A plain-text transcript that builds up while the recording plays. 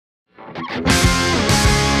If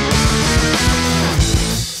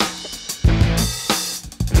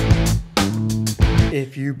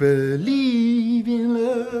you believe in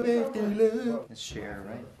love, if you love. Let's share,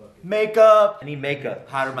 right? Makeup. I need makeup.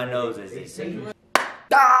 Powder my nose, as they say.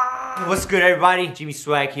 What's good, everybody? Jimmy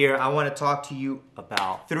Swagg here. I want to talk to you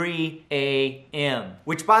about 3 a.m.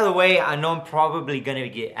 Which, by the way, I know I'm probably gonna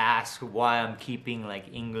get asked why I'm keeping like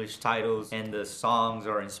English titles and the songs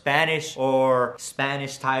are in Spanish, or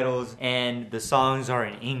Spanish titles and the songs are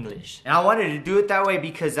in English. And I wanted to do it that way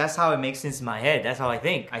because that's how it makes sense in my head. That's how I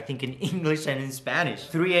think. I think in English and in Spanish.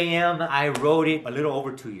 3 a.m. I wrote it a little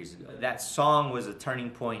over 2 years ago. That song was a turning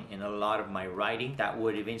point in a lot of my writing that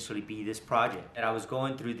would eventually be this project. And I was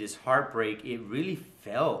going through this heartbreak. It really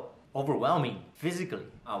felt overwhelming physically.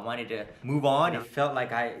 I wanted to move on. It felt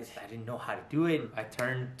like I didn't know how to do it. I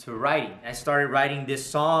turned to writing. I started writing this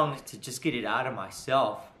song to just get it out of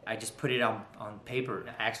myself. I just put it on paper.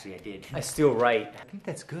 Actually, I did. I still write. I think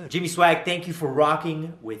that's good. Jimmy Swagg, thank you for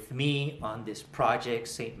rocking with me on this project,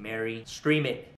 St. Mary. Stream it.